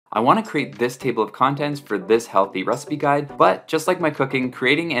I want to create this table of contents for this healthy recipe guide, but just like my cooking,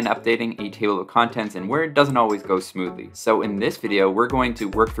 creating and updating a table of contents in Word doesn't always go smoothly. So in this video, we're going to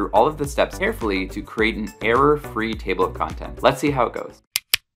work through all of the steps carefully to create an error-free table of contents. Let's see how it goes.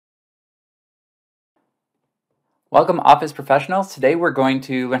 Welcome Office professionals. Today we're going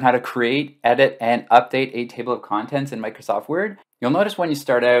to learn how to create, edit, and update a table of contents in Microsoft Word. You'll notice when you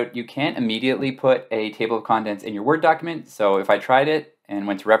start out, you can't immediately put a table of contents in your Word document. So if I tried it and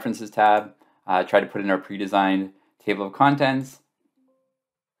went to References tab, tried to put in our pre-designed table of contents,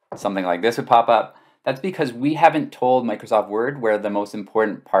 something like this would pop up. That's because we haven't told Microsoft Word where the most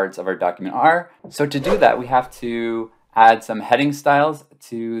important parts of our document are. So to do that, we have to add some heading styles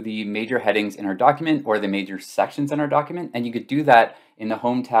to the major headings in our document or the major sections in our document. And you could do that in the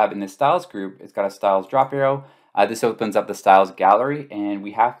Home tab in the Styles group. It's got a Styles drop arrow. This opens up the Styles gallery, and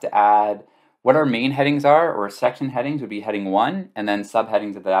we have to add what our main headings are, or section headings would be heading 1, and then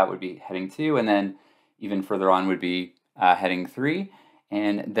subheadings of that would be heading 2, and then even further on would be heading 3.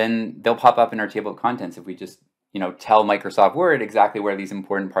 And then they'll pop up in our table of contents if we just tell Microsoft Word exactly where these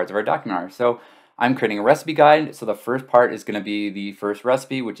important parts of our document are. So I'm creating a recipe guide, so the first part is going to be the first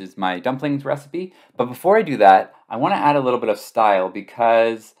recipe, which is my dumplings recipe. But before I do that, I want to add a little bit of style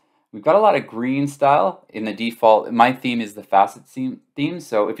because we've got a lot of green style in the default. My theme is the facet theme,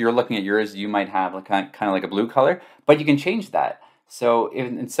 so if you're looking at yours, you might have like kind of like a blue color, but you can change that. So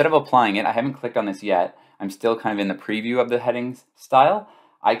instead of applying it, I haven't clicked on this yet, I'm still kind of in the preview of the headings style.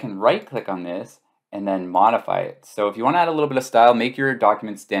 I can right click on this and then modify it. So if you want to add a little bit of style, make your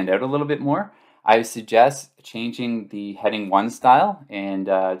document stand out a little bit more, I suggest changing the heading 1 style, and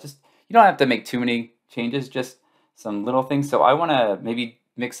just, you don't have to make too many changes, just some little things. So I want to maybe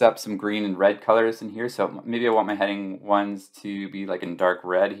mix up some green and red colors in here. So maybe I want my heading 1s to be like in dark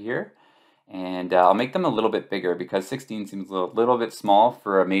red here. And I'll make them a little bit bigger because 16 seems a little bit small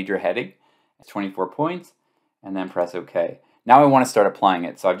for a major heading. It's 24 points, and then press OK. Now I want to start applying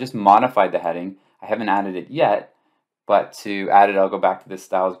it. So I've just modified the heading. I haven't added it yet, but to add it, I'll go back to this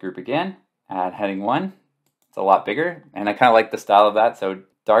styles group again. Add heading 1. It's a lot bigger, and I kind of like the style of that. So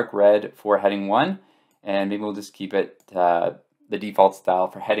dark red for heading 1, and maybe we'll just keep it the default style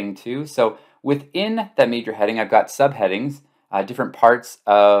for heading 2. So within that major heading, I've got subheadings, different parts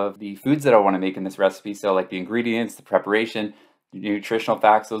of the foods that I want to make in this recipe. So like the ingredients, the preparation, the nutritional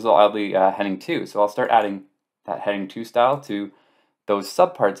facts, those will all be heading 2. So I'll start adding that heading 2 style to those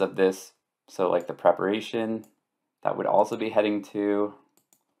subparts of this. So like the preparation, that would also be heading 2.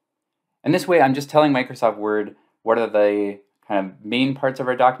 And this way, I'm just telling Microsoft Word what are the kind of main parts of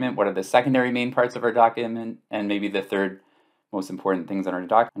our document, what are the secondary main parts of our document, and maybe the third most important things on our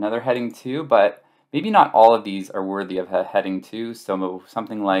document. Another heading 2, but maybe not all of these are worthy of a heading 2. So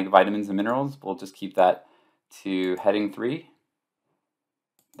something like vitamins and minerals, we'll just keep that to heading 3.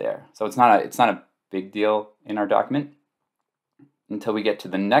 There. So it's not a big deal in our document until we get to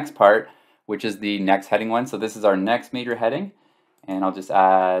the next part, which is the next heading 1. So this is our next major heading, and I'll just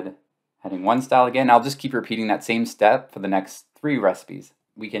add heading 1 style again. I'll just keep repeating that same step for the next 3 recipes.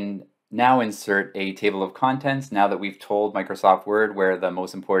 We can now insert a table of contents now that we've told Microsoft Word where the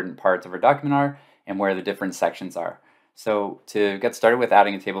most important parts of our document are and where the different sections are. So to get started with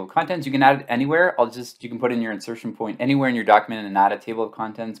adding a table of contents, you can add it anywhere. You can put in your insertion point anywhere in your document and add a table of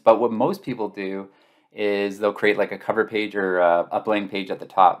contents. But what most people do is they'll create like a cover page or a blank page at the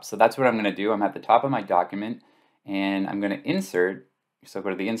top. So that's what I'm going to do. I'm at the top of my document, and I'm going to insert. So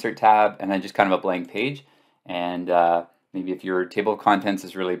go to the Insert tab, and then just kind of a blank page. And maybe if your table of contents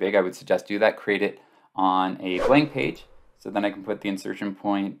is really big, I would suggest do that. Create it on a blank page. So then I can put the insertion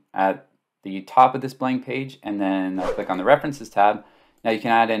point at the top of this blank page, and then I'll click on the References tab. Now you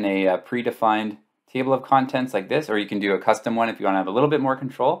can add in a predefined table of contents like this, or you can do a custom one if you want to have a little bit more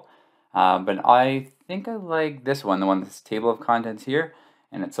control. But I think I like this one, the one that's table of contents here,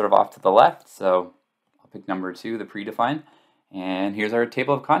 and it's sort of off to the left. So I'll pick number 2, the predefined. And here's our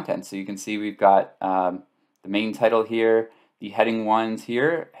table of contents. So you can see we've got the main title here, the heading 1s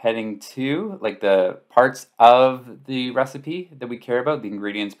here, heading 2, like the parts of the recipe that we care about, the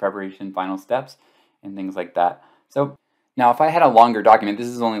ingredients, preparation, final steps, and things like that. So now if I had a longer document, this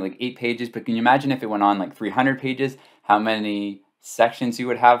is only like 8 pages, but can you imagine if it went on like 300 pages, how many sections you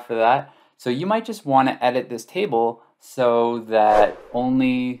would have for that? So you might just want to edit this table so that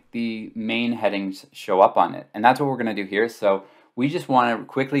only the main headings show up on it. And that's what we're going to do here. So we just want to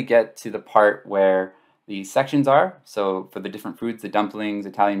quickly get to the part where the sections are. So for the different foods, the dumplings,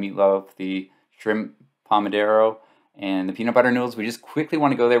 Italian meatloaf, the shrimp pomodoro, and the peanut butter noodles, we just quickly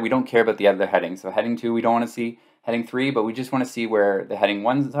want to go there. We don't care about the other headings. So heading 2, we don't want to see heading 3, but we just want to see where the heading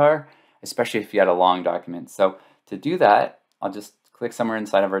 1s are, especially if you had a long document. So to do that, I'll just click somewhere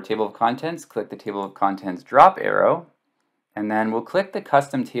inside of our table of contents, click the table of contents drop arrow, and then we'll click the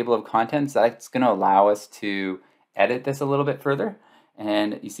custom table of contents. That's going to allow us to edit this a little bit further.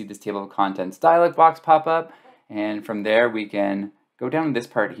 And you see this table of contents dialog box pop up, and from there we can go down to this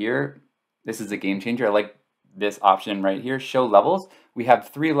part here. This is a game changer. I like this option right here, show levels. We have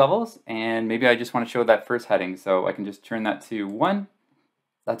 3 levels, and maybe I just want to show that first heading, so I can just turn that to 1.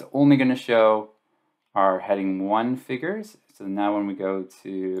 That's only going to show our heading 1 figures. So now when we go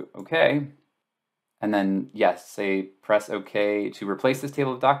to OK, and then yes, say press OK to replace this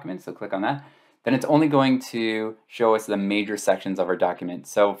table of documents, so click on that, then it's only going to show us the major sections of our document.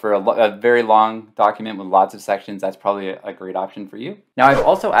 So for a very long document with lots of sections, that's probably a great option for you. Now I've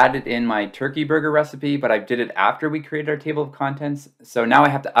also added in my turkey burger recipe, but I did it after we created our table of contents. So now I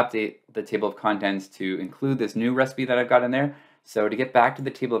have to update the table of contents to include this new recipe that I've got in there. So to get back to the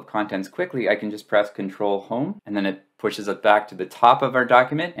table of contents quickly, I can just press Control Home, and then it pushes us back to the top of our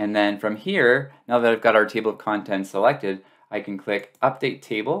document. And then from here, now that I've got our table of contents selected, I can click Update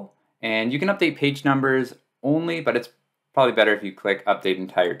Table. And you can update page numbers only, but it's probably better if you click Update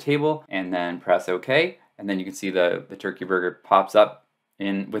Entire Table and then press OK. And then you can see the turkey burger pops up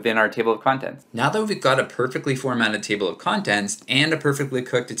within our table of contents. Now that we've got a perfectly formatted table of contents and a perfectly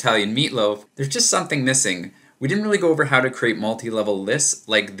cooked Italian meatloaf, there's just something missing. We didn't really go over how to create multi-level lists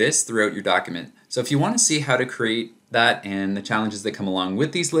like this throughout your document. So if you want to see how to create that and the challenges that come along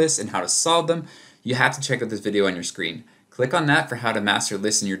with these lists and how to solve them, you have to check out this video on your screen. Click on that for how to master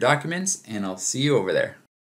lists in your documents, and I'll see you over there.